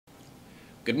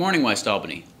Good morning, West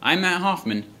Albany. I'm Matt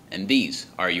Hoffman, and these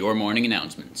are your morning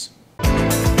announcements.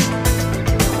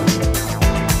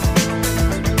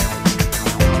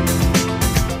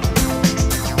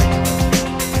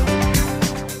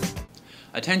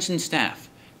 Attention staff.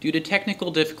 Due to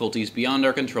technical difficulties beyond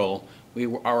our control, we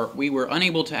were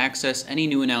unable to access any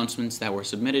new announcements that were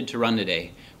submitted to run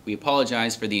today. We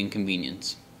apologize for the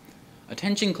inconvenience.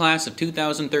 Attention class of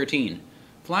 2013.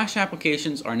 Flash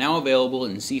applications are now available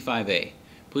in C5A.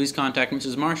 Please contact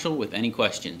Mrs. Marshall with any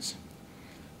questions.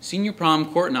 Senior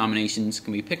prom court nominations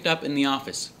can be picked up in the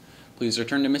office. Please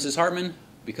return to Mrs. Hartman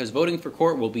because voting for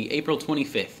court will be April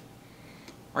 25th.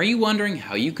 Are you wondering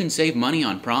how you can save money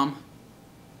on prom?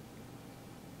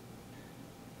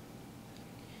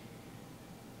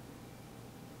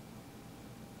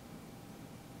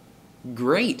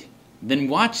 Great! Then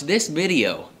watch this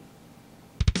video.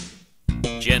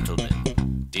 Gentlemen,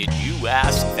 did you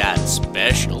ask that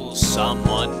special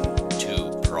someone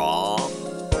to prom?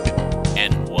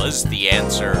 And was the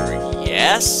answer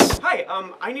yes? Hi,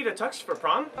 I need a tux for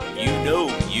prom. You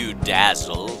know you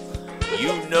dazzle.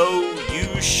 You know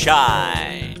you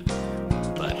shine.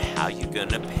 But how you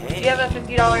gonna pay? Do you have a $50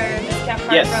 discount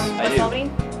card from West Albany?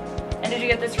 And did you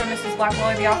get this from Mrs. Blackwell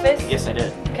at the office? Yes, I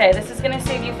did. Okay, this is going to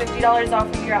save you $50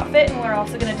 off of your outfit, and we're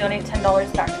also going to donate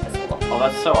 $10 back to the school. Oh,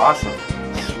 that's so awesome.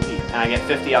 Sweet. And I get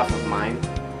 50 off of mine?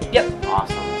 Yep.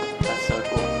 Awesome. That's so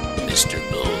cool. Mr.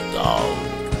 Bulldog,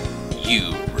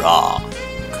 you rock.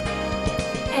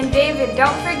 And David,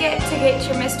 don't forget to get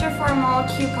your Mr. Formal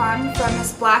coupon from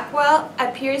Miss Blackwell,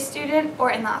 a peer student, or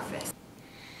in the office.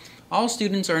 All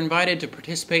students are invited to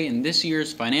participate in this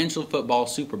year's Financial Football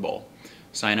Super Bowl.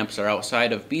 Sign-ups are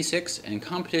outside of B6, and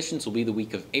competitions will be the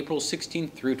week of April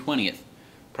 16th through 20th.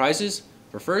 Prizes: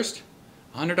 for first,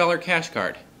 a $100 cash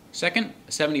card. Second,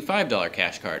 a $75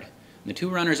 cash card. And the two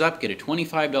runners-up get a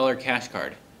 $25 cash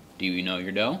card. Do you know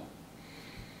your dough?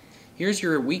 Here's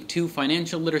your Week 2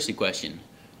 financial literacy question.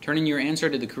 Turn in your answer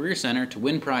to the Career Center to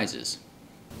win prizes.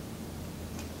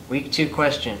 Week 2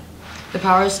 question. The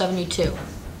power of 72.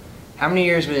 How many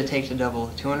years would it take to double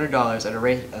 $200 at a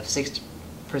rate of 6%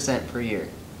 per year?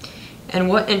 And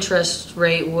what interest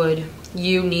rate would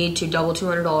you need to double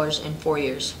 $200 in 4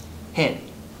 years? Hint,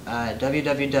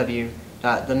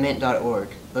 www.themint.org.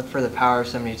 Look for the power of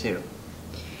 72.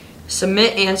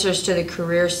 Submit answers to the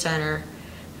Career Center.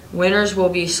 Winners will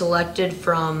be selected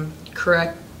from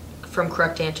correct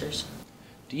answers.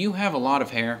 Do you have a lot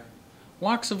of hair?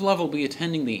 Locks of Love will be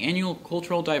attending the annual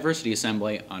Cultural Diversity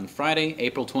Assembly on Friday,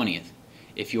 April 20th.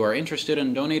 If you are interested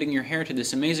in donating your hair to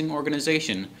this amazing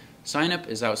organization, sign-up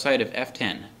is outside of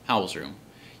F10, Howell's Room.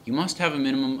 You must have a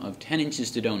minimum of 10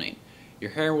 inches to donate.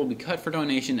 Your hair will be cut for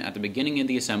donation at the beginning of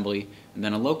the assembly, and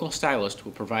then a local stylist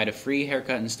will provide a free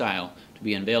haircut and style to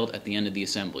be unveiled at the end of the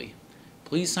assembly.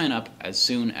 Please sign up as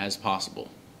soon as possible.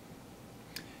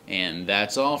 And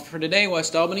that's all for today,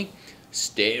 West Albany.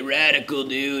 Stay radical,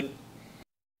 dude.